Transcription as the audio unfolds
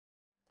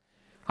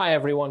Hi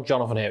everyone,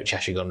 Johnathan here at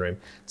Cheshire Gun Room.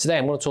 Today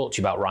I'm going to talk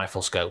to you about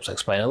Riflescopes,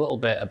 explain a little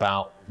bit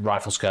about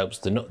Riflescopes,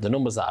 the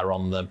numbers that are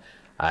on them,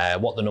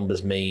 what the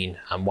numbers mean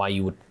and why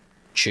you would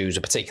choose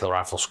a particular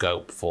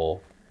Riflescope for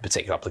a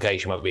particular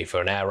application, whether it be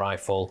for an air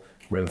rifle,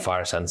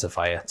 rimfire,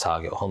 centerfire,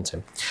 target or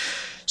hunting.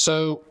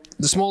 So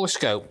the smallest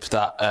scope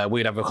that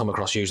we'd ever come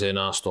across usually in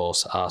our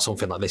stores are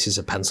something like this. Is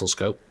a pencil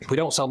scope. We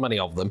don't sell many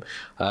of them.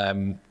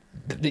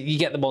 You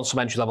get them on some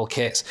entry-level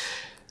kits.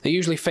 They're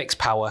usually fixed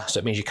power, so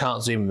it means you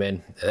can't zoom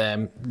in.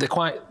 They're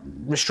quite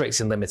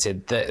restricted and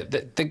limited.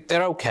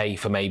 They're okay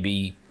for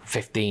maybe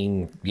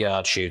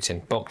 15-yard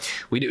shooting, but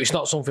it's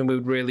not something we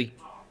would really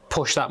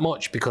push that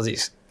much because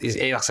it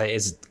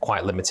is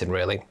quite limited,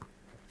 really.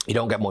 You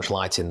don't get much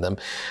light in them.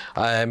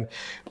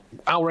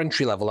 Our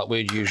entry level that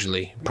we'd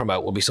usually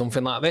promote will be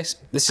something like this.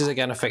 This is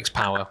again a fixed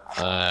power.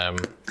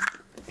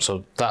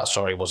 So that,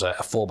 sorry, was a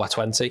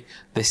 4x20.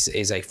 This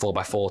is a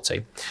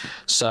 4x40.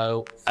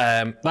 So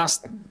that's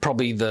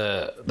probably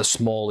the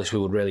smallest we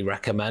would really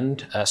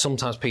recommend.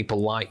 Sometimes people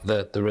like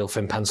the real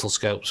thin pencil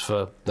scopes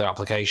for their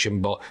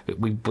application, but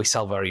we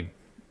sell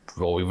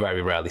we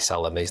very rarely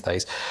sell them these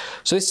days.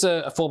 So this is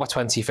a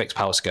 4x20 fixed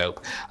power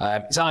scope.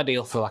 It's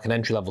ideal for like an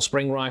entry-level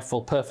spring rifle,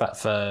 perfect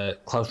for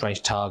close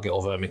range target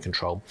or vermin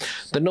control.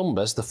 The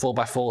numbers, the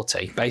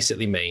 4x40,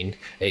 basically mean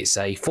it's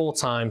a 4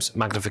 times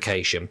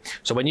magnification.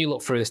 So when you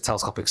look through this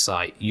telescopic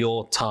sight,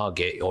 your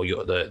target or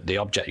the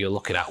object you're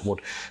looking at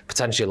would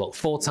potentially look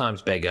 4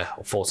 times bigger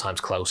or 4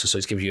 times closer. So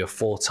it gives you a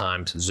 4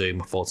 times zoom,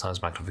 4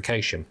 times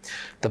magnification.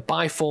 The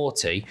by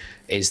 40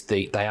 is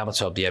the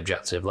diameter of the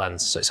objective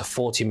lens. So it's a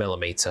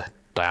 40mm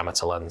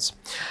diameter lens.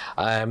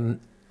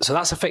 So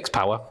that's a fixed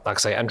power, like I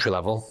say, entry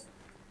level.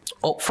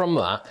 Up from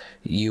that,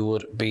 you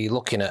would be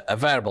looking at a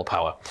variable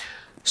power.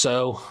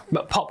 So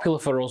popular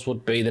for us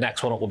would be, the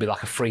next one up would be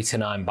like a 3 to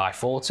 9 by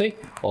 40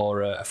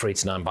 or a 3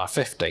 to 9 by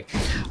 50.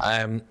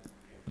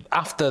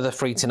 After the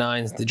 3 to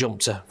 9s, they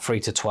jump to 3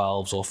 to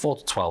 12s or 4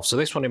 to 12. So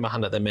this one in my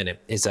hand at the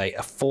minute is a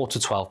 4 to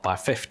 12 by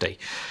 50.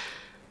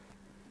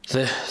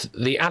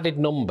 The added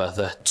number,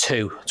 the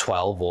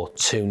 212 or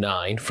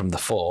 29 from the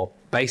 4,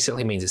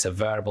 basically means it's a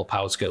variable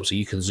power scope, so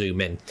you can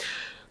zoom in.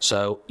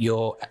 So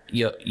your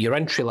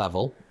entry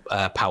level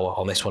power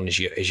on this one is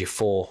your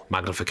 4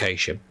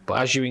 magnification. But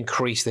as you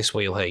increase this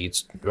wheel here, you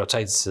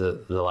rotate it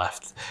to the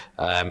left,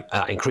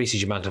 that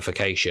increases your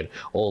magnification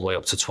all the way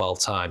up to 12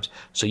 times.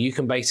 So you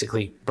can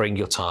basically bring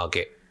your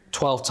target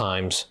 12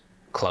 times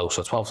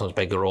closer, 12 times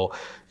bigger, or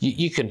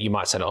you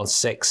might set it on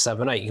 6,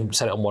 7, 8. You can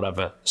set it on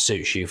whatever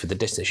suits you for the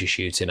distance you're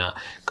shooting at.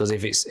 Because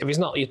if it's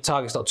not, your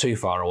target's not too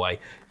far away,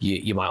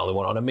 you might only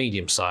want it on a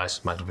medium size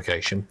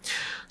magnification.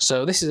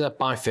 So this is a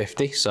by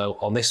 50. So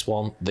on this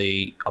one,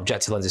 the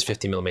objective lens is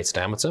 50mm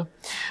diameter.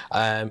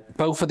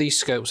 Both of these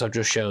scopes I've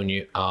just shown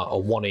you are a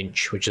 1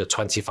 inch, which is a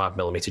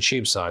 25mm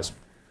tube size.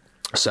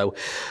 So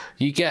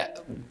you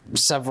get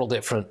several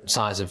different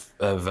sizes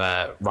of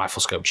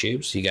Riflescope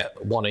tubes. You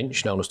get 1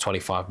 inch, known as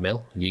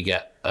 25mm. You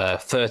get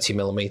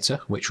 30mm,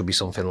 which would be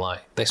something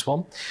like this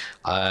one.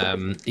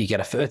 You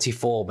get a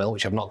 34mm,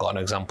 which I've not got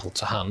an example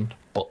to hand,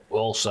 but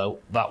also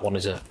that one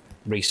is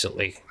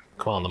recently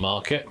come on the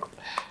market.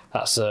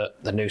 That's the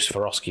new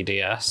Swarovski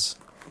DS,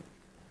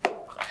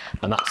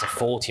 and that's a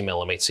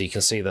 40mm. So you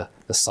can see the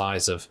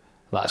size of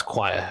that's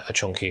quite a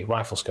chunky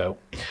Riflescope.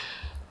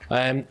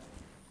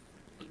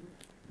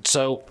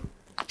 So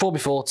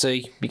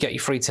 4x40, you get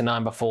your 3 to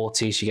 9 by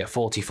 40s, you get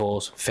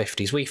 44s,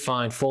 50s. We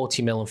find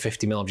 40mm and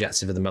 50mm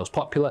objective are the most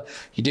popular.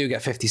 You do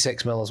get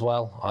 56mm as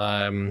well.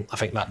 I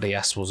think that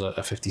DS was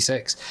a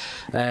 56.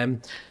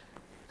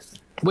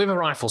 With a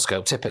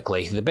Riflescope,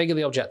 typically, the bigger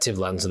the objective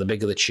lens and the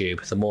bigger the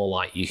tube, the more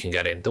light you can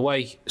get in. The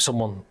way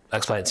someone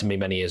explained it to me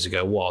many years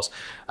ago was,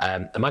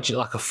 imagine it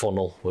like a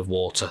funnel with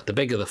water. The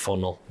bigger the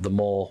funnel, the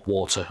more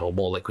water or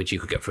more liquid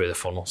you could get through the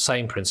funnel.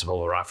 Same principle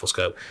with a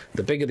Riflescope.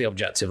 The bigger the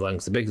objective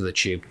lens, the bigger the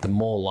tube, the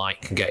more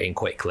light can get in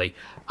quickly,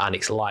 and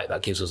it's light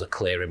that gives us a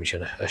clear image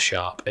and a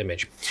sharp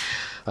image.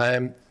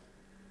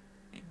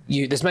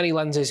 There's many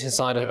lenses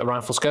inside a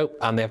Riflescope,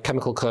 and they have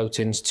chemical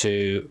coatings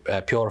to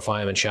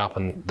purify them and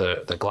sharpen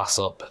the glass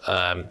up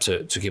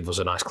to give us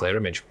a nice clear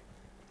image.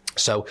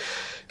 So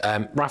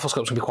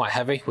Riflescopes can be quite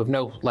heavy, with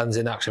no lens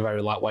in, actually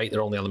very lightweight.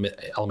 They're only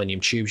aluminium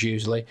tubes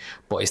usually,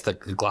 but it's the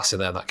glass in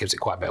there that gives it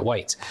quite a bit of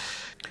weight.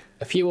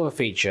 A few other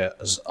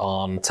features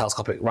on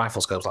telescopic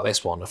Riflescopes like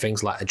this one are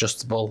things like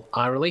adjustable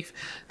eye relief.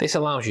 This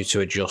allows you to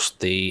adjust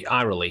the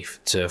eye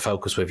relief to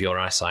focus with your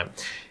eyesight.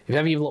 If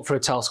ever you've looked through a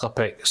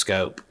telescopic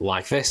scope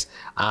like this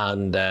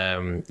and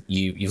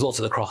you've looked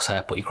at the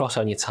crosshair, put your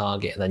crosshair on your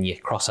target, and then your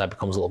crosshair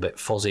becomes a little bit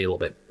fuzzy, a little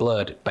bit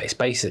blurred, but it's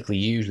basically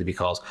usually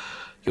because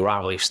your eye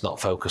relief's not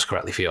focused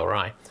correctly for your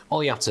eye.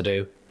 All you have to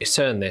do is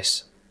turn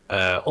this,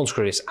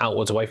 unscrew this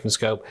outwards away from the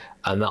scope,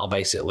 and that'll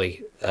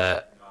basically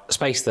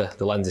space the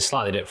lenses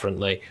slightly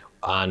differently,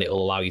 and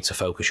it'll allow you to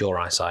focus your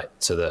eyesight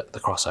to the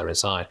crosshair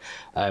inside.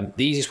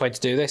 The easiest way to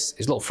do this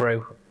is look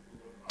through,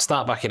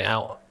 start backing it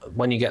out.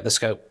 When you get the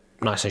scope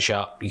nice and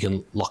sharp, you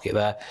can lock it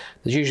there.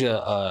 There's usually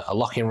a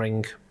locking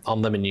ring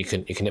on them, and you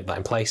can nip that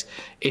in place.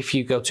 If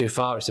you go too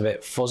far, it's a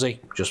bit fuzzy,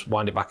 just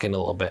wind it back in a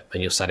little bit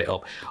and you'll set it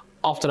up.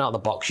 Often out of the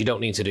box, you don't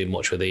need to do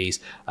much with these.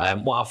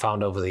 What I've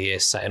found over the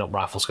years setting up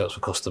rifle scopes for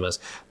customers,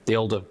 the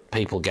older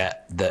people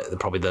get,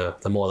 probably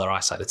the more their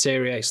eyesight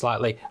deteriorates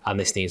slightly, and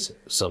this needs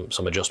some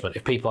adjustment.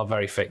 If people have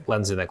very thick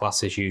lenses in their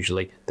glasses,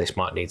 usually this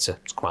might need to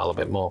come out a little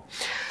bit more.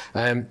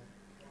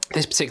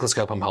 This particular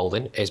scope I'm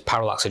holding is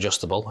parallax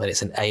adjustable, and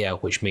it's an AO,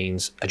 which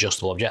means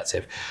adjustable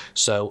objective.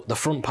 So the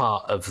front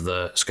part of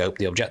the scope,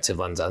 the objective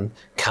lens end,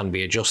 can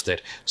be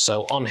adjusted.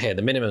 So on here,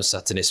 the minimum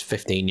setting is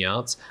 15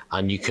 yards,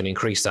 and you can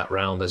increase that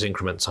round. There's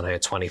increments on here,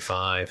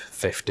 25,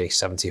 50,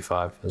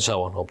 75, and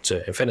so on, up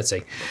to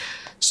infinity.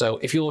 So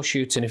if you're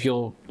shooting, if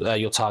your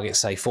target's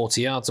say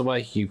 40 yards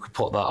away, you could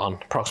put that on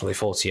approximately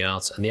 40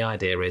 yards. And the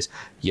idea is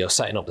you're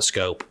setting up the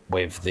scope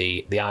with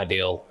the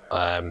ideal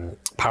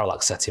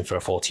parallax setting for a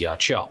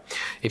 40-yard shot.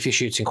 If you're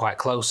shooting quite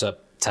close at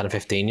 10 or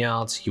 15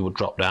 yards, you would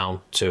drop down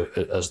to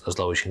as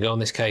low as you can go in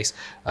this case.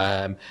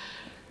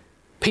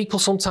 People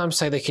sometimes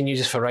say they can use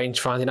this for range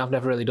finding. I've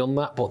never really done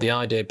that, but the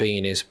idea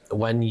being is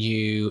when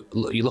you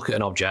look at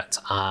an object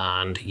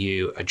and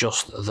you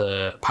adjust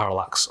the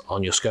parallax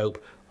on your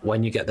scope,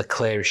 when you get the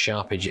clearest,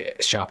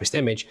 sharpest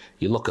image,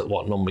 you look at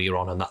what number you're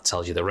on, and that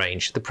tells you the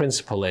range. The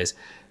principle is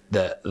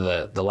that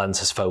the lens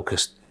has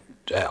focused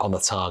on the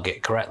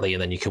target correctly,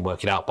 and then you can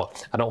work it out,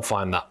 but I don't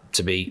find that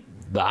to be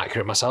that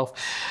accurate myself.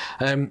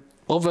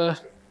 Other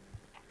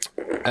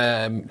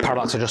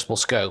parallax adjustable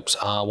scopes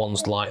are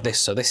ones like this.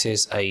 So this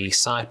is a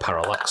side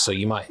parallax, so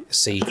you might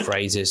see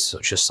phrases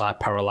such as side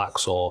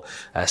parallax or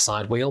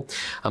side wheel,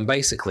 and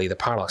basically the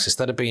parallax,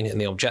 instead of being in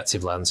the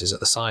objective lens, is at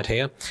the side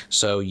here,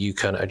 so you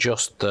can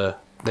adjust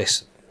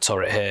this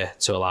turret here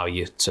to allow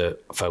you to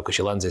focus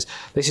your lenses.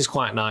 This is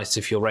quite nice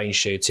if you're range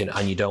shooting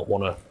and you don't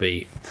want to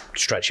be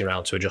stretching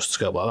around to adjust the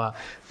scope like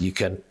that. You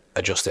can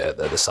adjust it at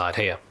the side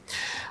here.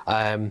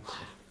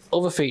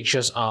 Other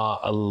features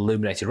are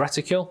illuminated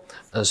reticule,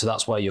 and so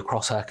that's where your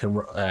crosshair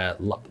can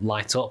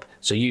light up.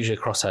 So usually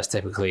crosshair is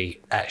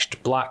typically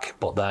etched black,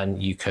 but then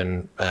you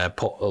can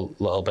put a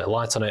little bit of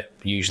light on it,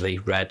 usually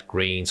red,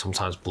 green,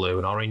 sometimes blue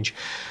and orange.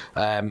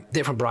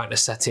 Different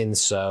brightness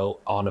settings, so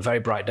on a very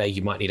bright day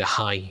you might need a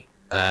high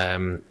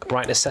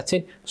brightness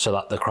setting so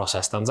that the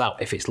crosshair stands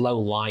out. If it's low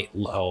light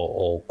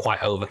or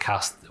quite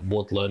overcast,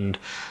 woodland,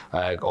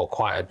 or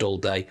quite a dull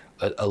day,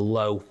 a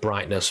low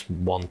brightness,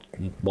 one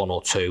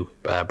or two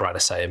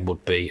brightness setting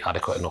would be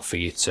adequate enough for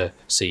you to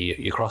see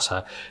your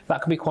crosshair.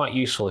 That can be quite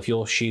useful if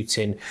you're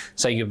shooting,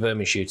 say you're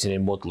vermin shooting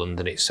in woodland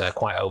and it's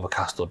quite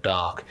overcast or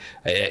dark.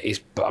 It's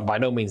by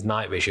no means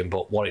night vision,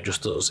 but what it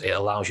just does, it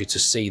allows you to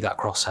see that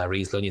crosshair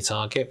easily on your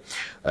target.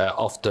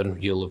 Often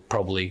you'll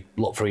probably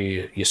look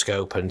through your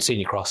scope and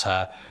see your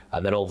crosshair,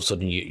 and then all of a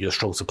sudden you'll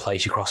struggle to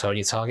place your crosshair on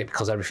your target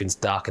because everything's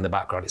dark in the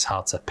background. It's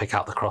hard to pick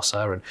out the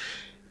crosshair, and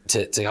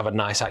to have a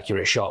nice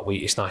accurate shot,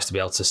 it's nice to be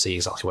able to see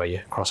exactly where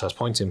your crosshair's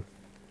pointing.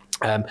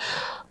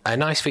 A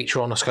nice feature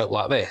on a scope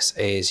like this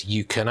is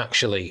you can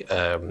actually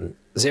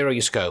zero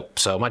your scope.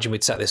 So imagine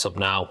we'd set this up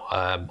now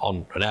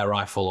on an air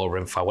rifle or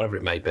rimfire, whatever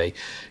it may be.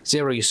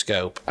 Zero your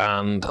scope,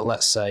 and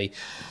let's say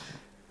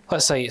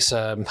it's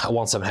a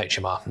 1.7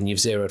 HMR and you've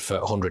zeroed for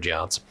 100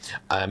 yards.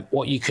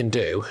 What you can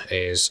do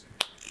is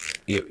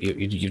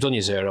you've done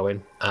your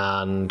zeroing,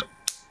 and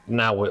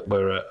now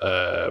we're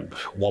at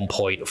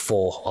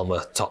 1.4 on the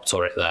top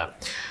turret there.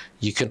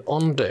 You can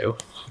undo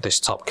this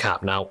top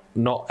cap. Now,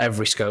 not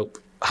every scope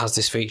has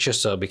this feature,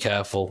 so be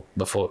careful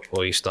before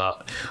you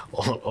start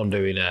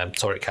undoing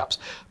turret caps.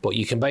 But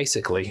you can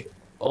basically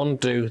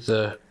undo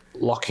the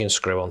locking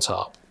screw on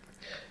top,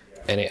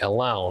 and it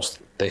allows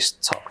this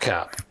top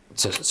cap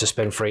to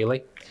spin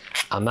freely,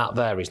 and that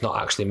there is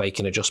not actually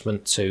making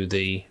adjustment to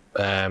the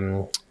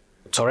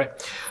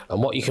turret.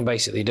 And what you can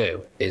basically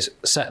do is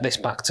set this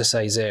back to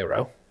say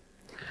 0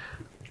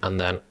 and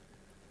then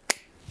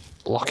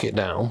lock it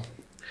down,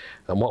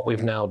 and what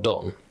we've now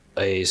done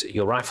is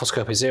your rifle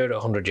scope is 0 to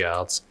 100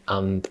 yards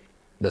and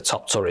the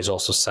top turret is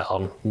also set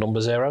on number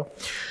 0.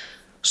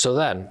 So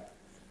then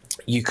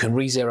you can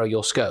re-zero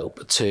your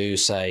scope to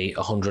say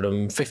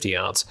 150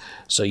 yards.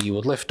 So you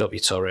would lift up your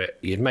turret,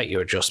 you'd make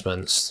your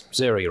adjustments,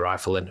 zero your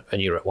rifle in,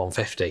 and you're at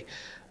 150.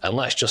 And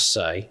let's just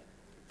say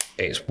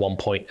it's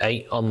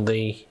 1.8 on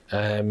the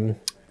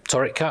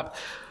turret cap.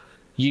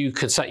 You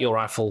could set your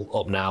rifle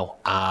up now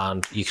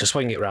and you can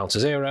swing it around to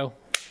 0.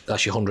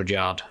 That's your 100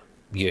 yard.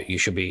 You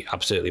should be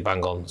absolutely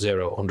bang on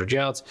 0 at 100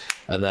 yards.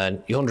 And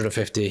then your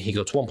 150, you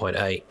go to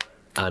 1.8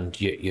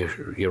 and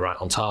you're right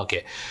on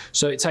target.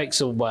 So it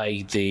takes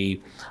away the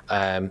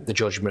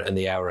judgment and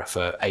the error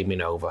for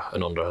aiming over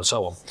and under and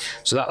so on.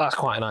 So that's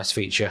quite a nice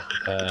feature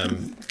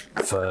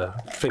for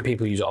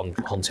people who use it on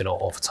hunting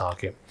or for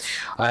target.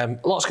 A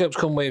lot of scopes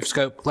come with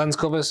scope lens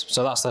covers,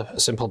 so that's the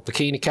simple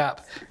bikini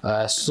cap.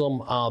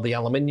 Some are the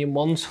aluminium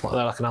ones, they're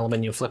like an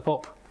aluminium flip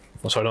up.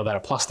 Oh, sorry, no, they're a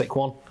plastic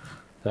one.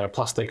 They're a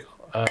plastic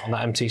on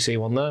that MTC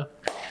one there,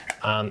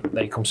 and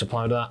they come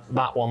supplied with that.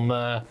 That one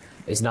there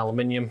is an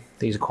aluminium.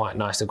 These are quite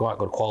nice, they're quite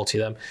good quality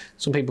them.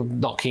 Some people are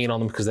not keen on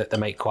them because they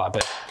make quite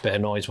a bit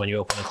of noise when you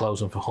open and close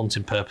them for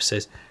hunting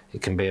purposes.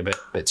 It can be a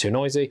bit too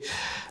noisy.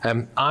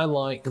 I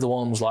like the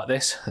ones like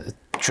this,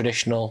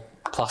 traditional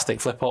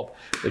plastic flip up,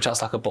 which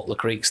acts like a Butler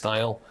Creek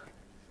style.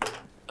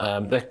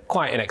 They're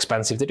quite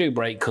inexpensive. They do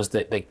break because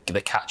they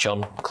catch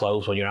on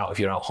clothes when if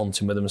you're out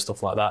hunting with them and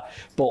stuff like that,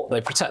 but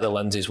they protect the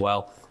lens as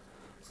well.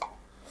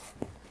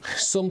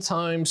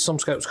 Sometimes some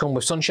scopes come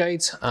with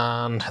sunshades,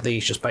 and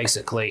these just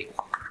basically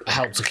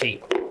help to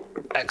keep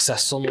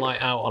excess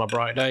sunlight out on a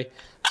bright day.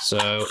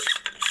 So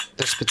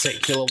this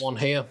particular one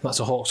here,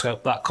 that's a Hawke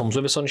scope, that comes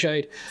with a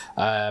sunshade.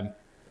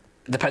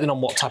 Depending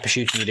on what type of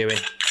shooting you're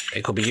doing,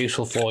 it could be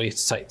useful for you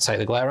to take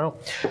the glare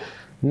out.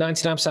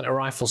 99% of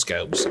rifle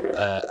scopes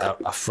are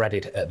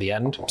threaded at the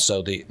end,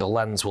 so the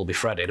lens will be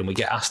threaded, and we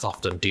get asked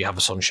often, do you have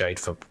a sunshade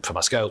for my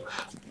scope?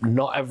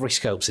 Not every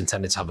scope's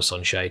intended to have a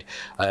sunshade.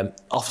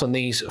 Often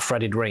these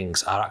threaded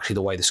rings are actually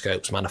the way the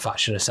scope's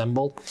manufactured and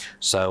assembled,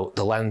 so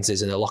the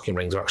lenses and the locking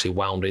rings are actually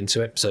wound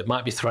into it, so it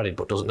might be threaded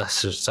but doesn't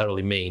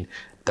necessarily mean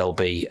there'll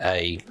be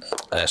a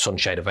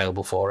sunshade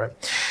available for it.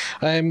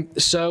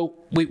 So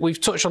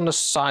we've touched on the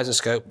size of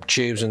scope,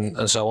 tubes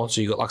and so on. So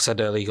you've got, like I said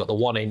earlier, you've got the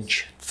 1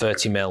 inch,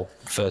 30mm,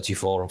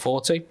 34 and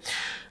 40.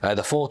 The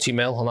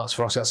 40mm, and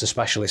that's a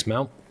specialist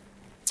mount.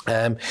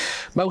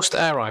 Most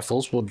air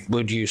rifles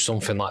would use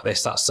something like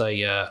this. That's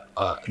these are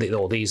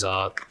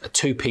a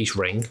 2-piece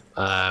ring,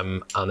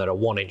 and they're a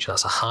 1 inch,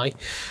 that's a high.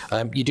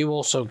 You do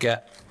also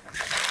get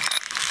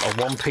a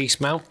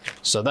 1-piece mount,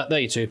 so they're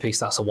your 2-piece,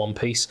 that's a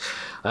 1-piece.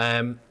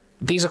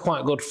 These are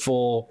quite good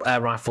for air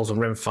rifles and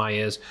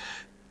rimfires,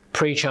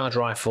 pre-charge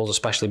rifles,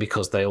 especially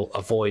because they'll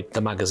avoid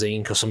the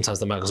magazine, because sometimes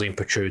the magazine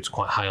protrudes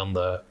quite high on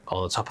the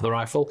top of the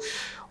rifle.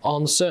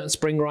 On certain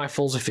spring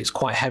rifles, if it's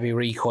quite heavy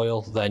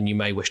recoil, then you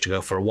may wish to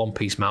go for a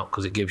 1-piece mount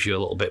because it gives you a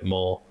little bit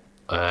more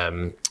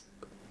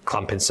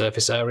clamping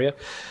surface area.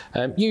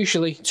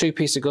 Usually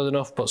 2-piece are good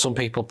enough, but some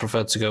people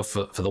prefer to go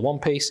for the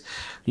 1-piece.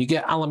 You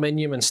get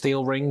aluminium and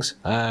steel rings.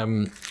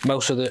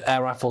 Most of the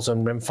air rifles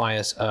and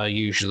rimfires are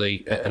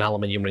usually an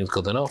aluminium ring is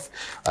good enough.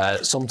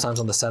 Sometimes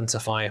on the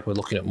Centerfire we're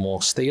looking at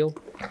more steel.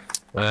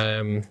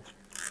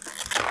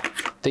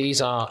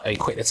 These are a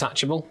quick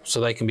detachable, so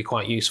they can be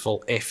quite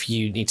useful if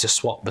you need to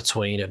swap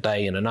between a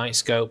day and a night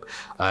scope.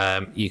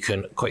 You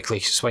can quickly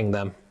swing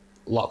them,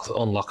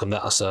 unlock them.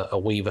 That's a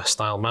Weaver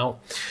style mount.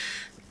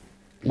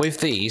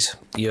 With these,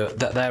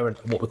 they're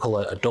what we call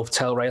a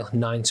dovetail rail,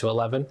 9 to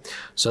 11.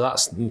 So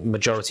that's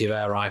majority of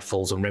air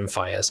rifles and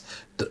rimfires.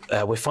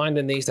 We're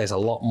finding these days a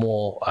lot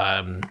more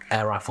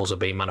air rifles are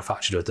being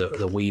manufactured with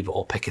the Weaver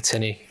or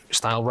Picatinny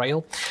style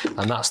rail,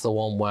 and that's the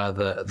one where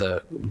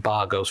the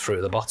bar goes through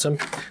at the bottom.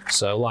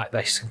 So like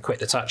this quick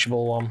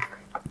detachable one,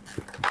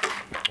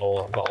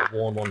 or I've got a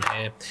worn one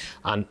here,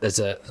 and there's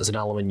an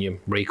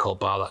aluminium recoil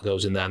bar that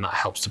goes in there, and that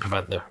helps to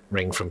prevent the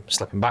ring from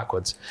slipping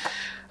backwards.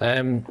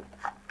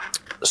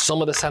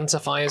 Some of the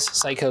Centerfires,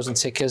 Seikos and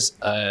Tickers,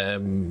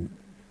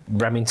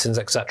 Remingtons,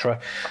 etc.,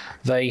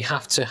 they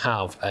have to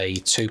have a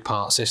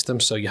 2-part system.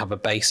 So you have a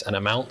base and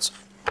a mount,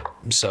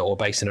 or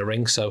base and a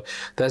ring. So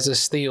there's a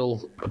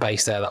steel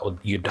base there that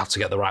you'd have to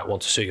get the right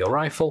one to suit your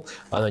rifle,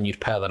 and then you'd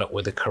pair that up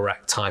with the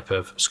correct type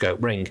of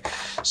scope ring.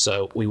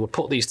 So we would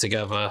put these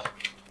together.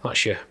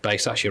 That's your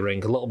base, that's your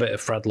ring, a little bit of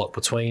thread lock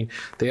between.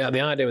 The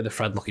idea with the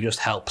thread lock, it just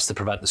helps to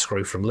prevent the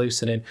screw from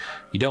loosening.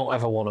 You don't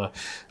ever want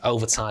to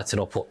over tighten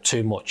or put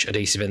too much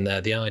adhesive in there.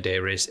 The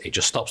idea is it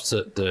just stops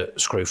the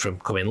screw from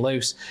coming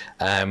loose.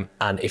 And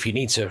if you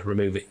need to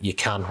remove it, you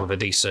can with a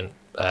decent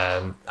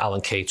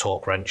Allen key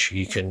torque wrench.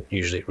 You can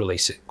usually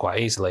release it quite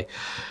easily.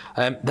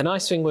 The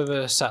nice thing with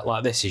a set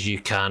like this is you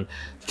can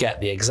get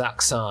the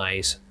exact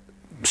size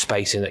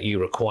spacing that you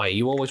require.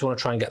 You always want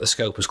to try and get the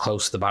scope as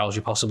close to the barrel as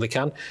you possibly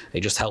can.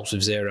 It just helps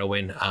with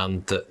zeroing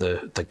and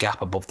the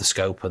gap above the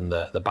scope and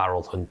the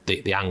barrel and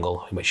the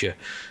angle in which your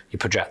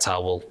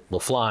projectile will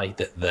fly.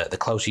 The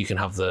closer you can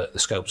have the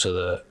scope to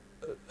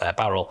the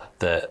barrel,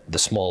 the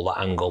smaller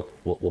that angle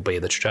will be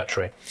the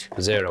trajectory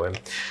for zeroing.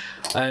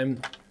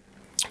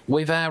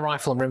 With air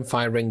rifle and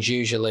rimfire rings,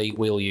 usually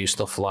we'll use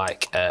stuff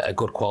like a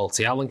good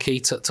quality Allen key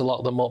to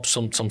lock them up.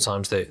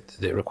 Sometimes they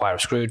require a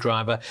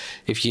screwdriver.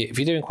 If you're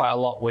doing quite a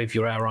lot with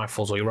your air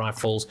rifles or your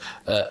rifles,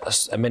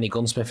 a mini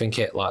gunsmithing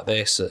kit like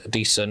this, a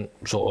decent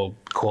sort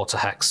of quarter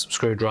hex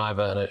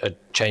screwdriver and a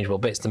changeable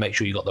bits to make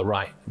sure you got the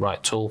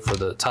right tool for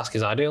the task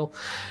is ideal.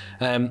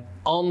 On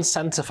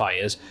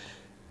Centerfires,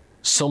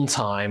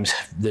 sometimes,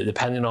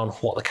 depending on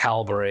what the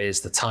caliber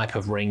is, the type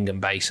of ring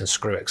and base and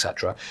screw,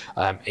 etc.,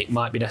 it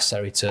might be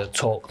necessary to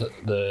torque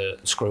the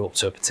screw up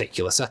to a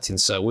particular setting.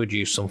 So we'd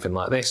use something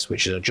like this,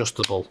 which is an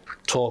adjustable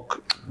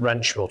torque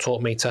wrench or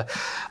torque meter,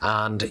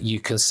 and you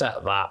can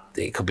set that.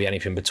 It could be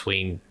anything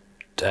between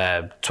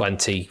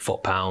 20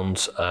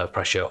 foot-pounds of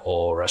pressure,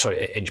 or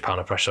inch-pound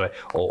of pressure,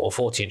 or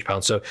 40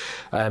 inch-pounds. So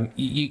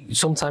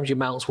sometimes your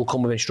mounts will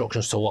come with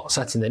instructions to what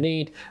setting they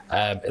need.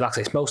 Like I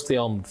say, it's mostly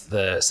on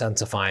the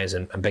Centerfires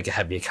and bigger,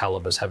 heavier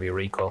calibers, heavier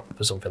recoil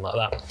for something like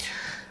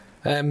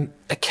that.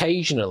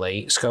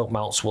 Occasionally, scope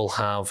mounts will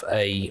have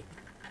a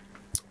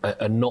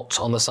a nut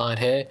on the side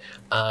here,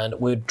 and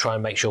we'd try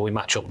and make sure we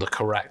match up the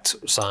correct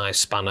size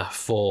spanner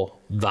for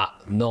that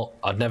nut.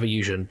 I'd never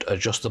use an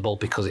adjustable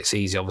because it's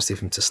easy obviously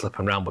for them to slip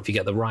around, but if you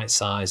get the right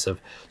size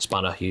of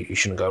spanner, you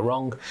shouldn't go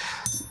wrong.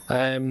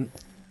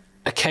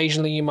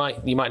 Occasionally you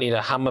might need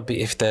a hammer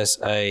if there's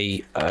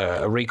a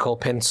recoil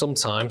pin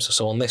sometimes.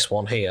 So on this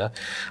one here,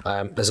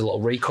 there's a little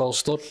recoil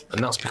stud,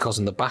 and that's because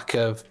in the back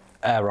of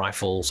air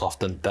rifles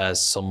often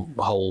there's some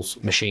holes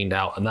machined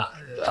out, and that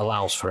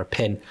allows for a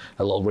pin,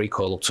 a little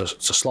recoil to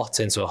slot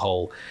into a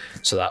hole,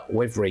 so that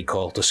with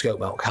recoil the scope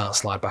mount can't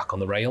slide back on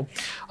the rail.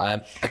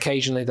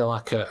 Occasionally they're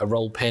like a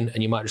roll pin,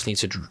 and you might just need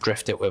to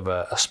drift it with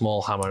a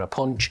small hammer and a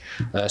punch.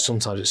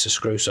 Sometimes it's a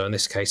screw, so in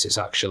this case it's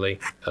actually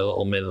a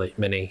little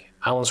mini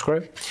Allen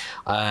screw.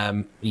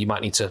 You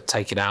might need to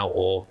take it out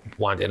or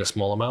wind it in a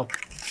small amount.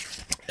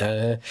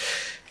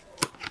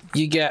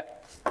 You get,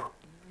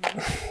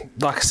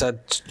 like I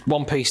said,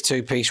 1-piece,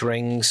 2-piece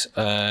rings.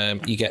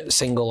 You get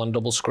single and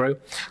double screw.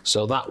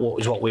 So that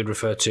is what we'd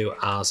refer to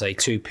as a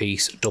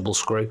 2-piece double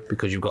screw,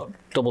 because you've got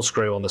double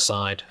screw on the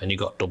side and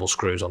you've got double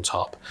screws on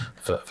top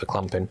for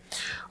clamping.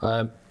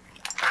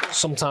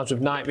 Sometimes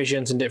with night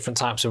visions and different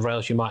types of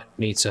rails, you might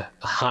need to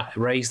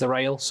raise the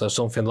rail. So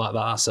something like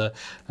that,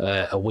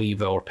 that's a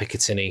Weaver or a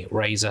Picatinny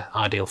razor,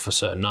 ideal for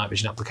certain night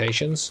vision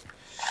applications.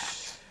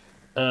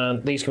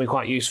 And these can be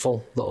quite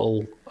useful,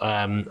 little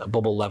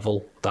bubble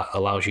level that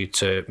allows you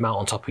to mount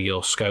on top of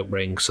your scope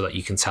ring so that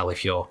you can tell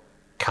if you're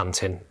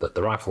canting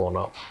the rifle or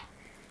not.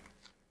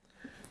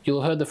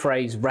 You'll have heard the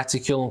phrase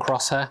reticule and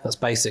crosshair. That's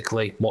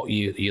basically what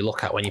you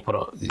look at when you put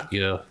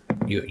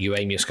you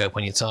aim your scope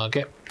on your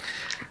target.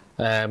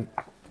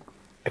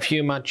 If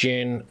you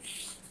imagine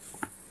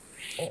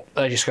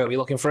there's your scope you're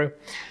looking through,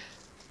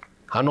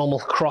 a normal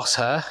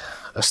crosshair,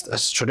 a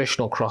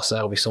traditional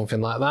crosshair will be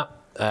something like that.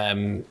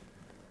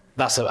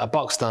 That's a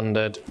box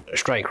standard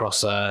straight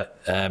crosshair,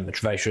 a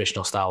very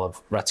traditional style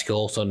of reticle,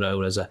 also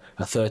known as a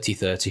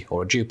 30-30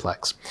 or a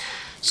duplex.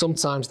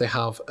 Sometimes they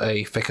have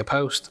a thicker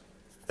post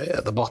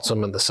at the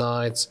bottom and the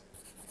sides,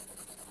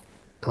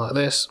 like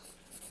this,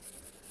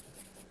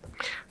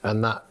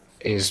 and that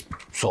is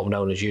sort of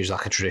known as usually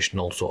like a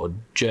traditional sort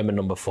of German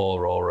number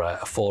 4 or a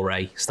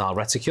 4A style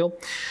reticule.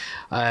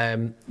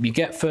 You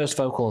get first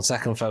focal and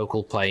second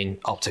focal plane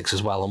optics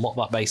as well, and what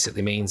that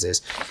basically means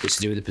is it's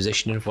to do with the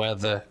positioning of where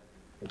the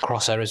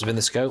crosshair is within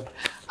the scope,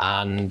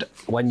 and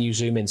when you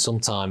zoom in,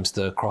 sometimes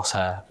the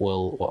crosshair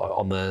will,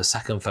 on the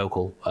second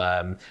focal,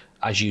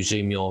 as you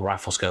zoom your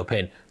rifle scope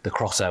in, the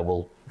crosshair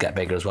will get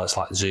bigger as well. It's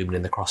like zooming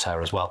in the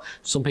crosshair as well.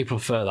 Some people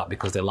prefer that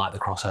because they like the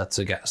crosshair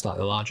to get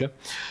slightly larger.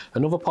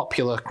 Another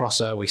popular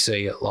crosshair we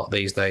see a lot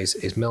these days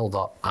is mil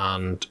dot,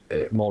 and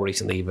more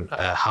recently even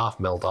half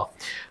mil dot.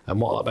 And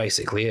what that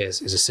basically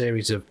is a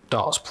series of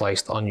dots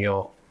placed on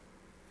your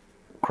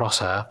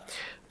crosshair,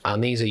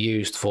 and these are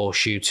used for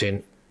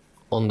shooting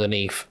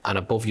underneath and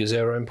above your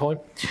zeroing point.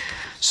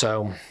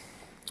 So,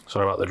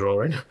 sorry about the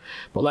drawing,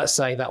 but let's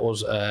say that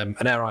was an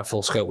air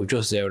rifle scope we've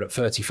just zeroed at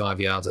 35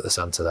 yards at the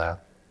centre there.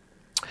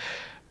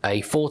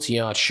 A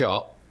 40-yard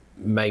shot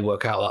may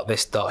work out like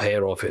this dot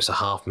here, or if it's a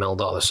half mil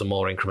dot, there's some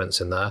more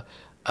increments in there.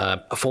 A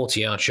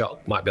 40-yard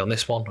shot might be on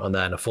this one, and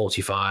then a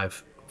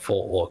 45,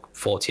 or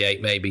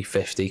 48 maybe,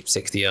 50,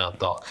 60-yard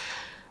dot.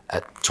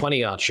 A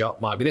 20-yard shot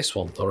might be this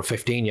one, or a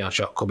 15-yard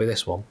shot could be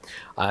this one.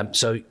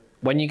 So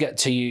when you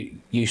get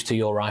used to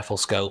your rifle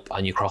scope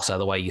and your crosshair,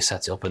 the way you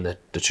set it up and the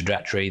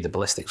trajectory, the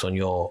ballistics on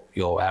your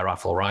air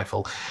rifle or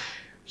rifle,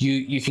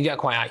 you can get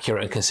quite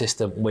accurate and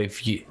consistent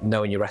with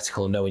knowing your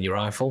reticle and knowing your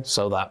rifle,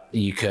 so that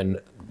you can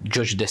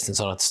judge the distance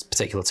on a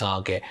particular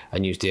target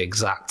and use the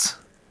exact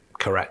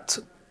correct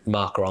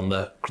marker on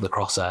the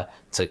crosshair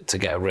to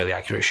get a really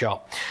accurate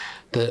shot.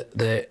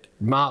 The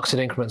marks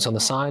and increments on the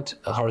side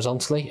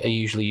horizontally are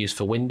usually used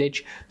for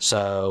windage,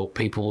 so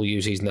people will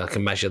use these and they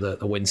can measure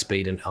the wind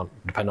speed and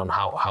depending on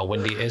how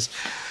windy it is.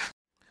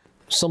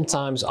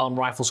 Sometimes on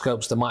rifle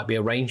scopes there might be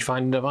a range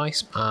finding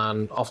device,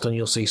 and often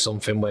you'll see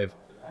something with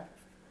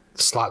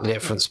slightly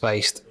different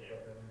spaced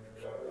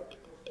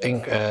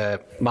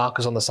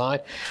markers on the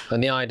side,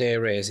 and the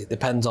idea is it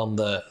depends on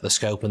the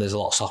scope, and there's a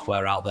lot of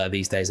software out there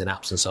these days and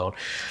apps and so on,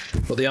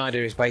 but the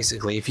idea is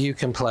basically if you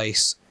can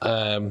place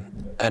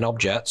an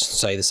object,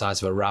 say the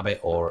size of a rabbit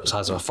or the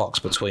size of a fox,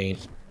 between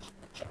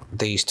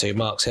these two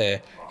marks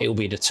here, it will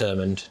be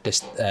determined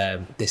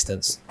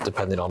distance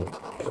depending on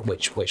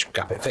which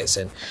gap it fits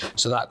in.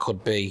 So that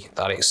could be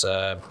that it's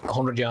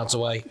 100 yards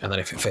away, and then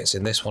if it fits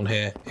in this one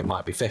here, it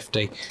might be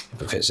 50.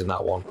 If it fits in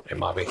that one, it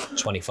might be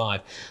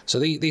 25. So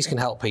these can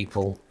help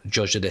people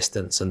judge the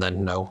distance and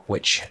then know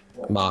which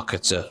marker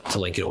to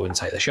link it up and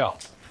take the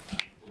shot.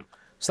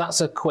 So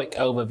that's a quick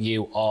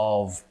overview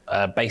of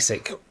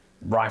basic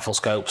rifle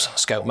scopes,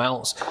 scope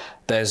mounts.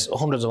 There's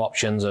hundreds of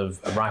options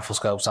of rifle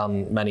scopes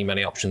and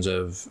many options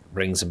of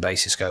rings and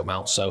basic scope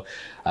mounts. So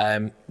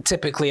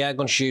typically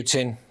airgun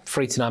shooting,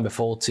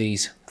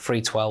 3-9x40s,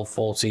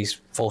 312-40s,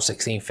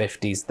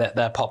 416-50s,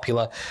 they're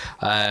popular.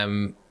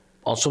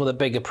 On some of the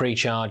bigger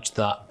pre-charge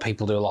that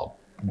people do a lot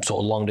sort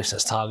of long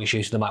distance target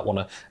shooting, they might want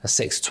a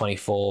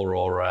 6-24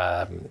 or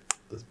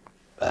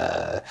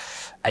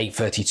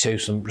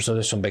 8-32. So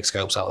there's some big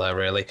scopes out there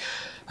really.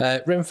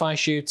 Rimfire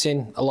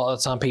shooting, a lot of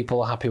the time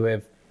people are happy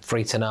with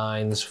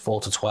 3-9s,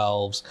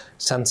 4-12s,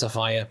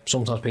 Centerfire.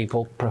 Sometimes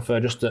people prefer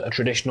just a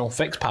traditional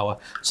fixed power.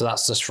 So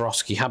that's the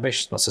Swarovski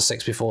Habish, that's a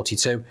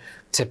 6x42,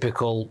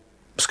 typical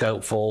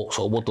scope for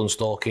sort of woodland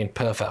stalking,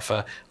 perfect for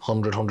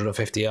 100,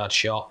 150 yard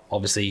shot.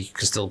 Obviously you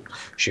can still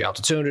shoot out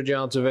to 200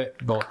 yards of it,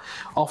 but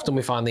often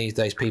we find these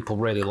days people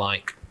really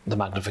like the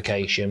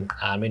magnification.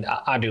 I mean,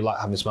 I do like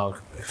having this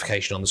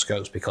magnification on the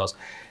scopes because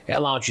it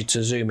allows you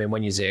to zoom in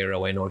when you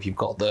zero in, or if you've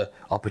got the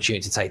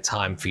opportunity to take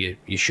time for your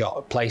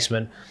shot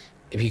placement.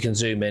 If you can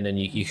zoom in and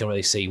you can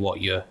really see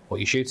what you're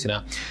shooting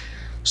at.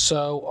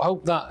 So I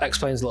hope that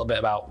explains a little bit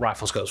about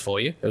Riflescopes for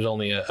you. It was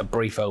only a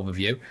brief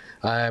overview.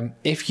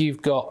 If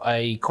you've got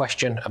a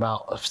question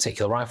about a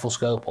particular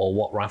Riflescope or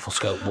what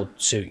Riflescope would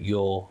suit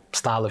your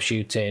style of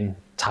shooting,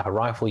 type of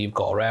rifle you've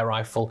got, or air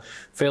rifle,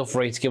 feel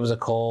free to give us a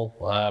call,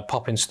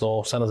 pop in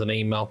store, send us an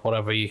email,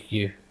 whatever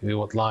you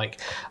would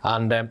like.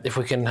 And if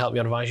we can help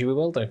you and advise you, we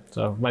will do.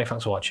 So many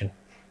thanks for watching.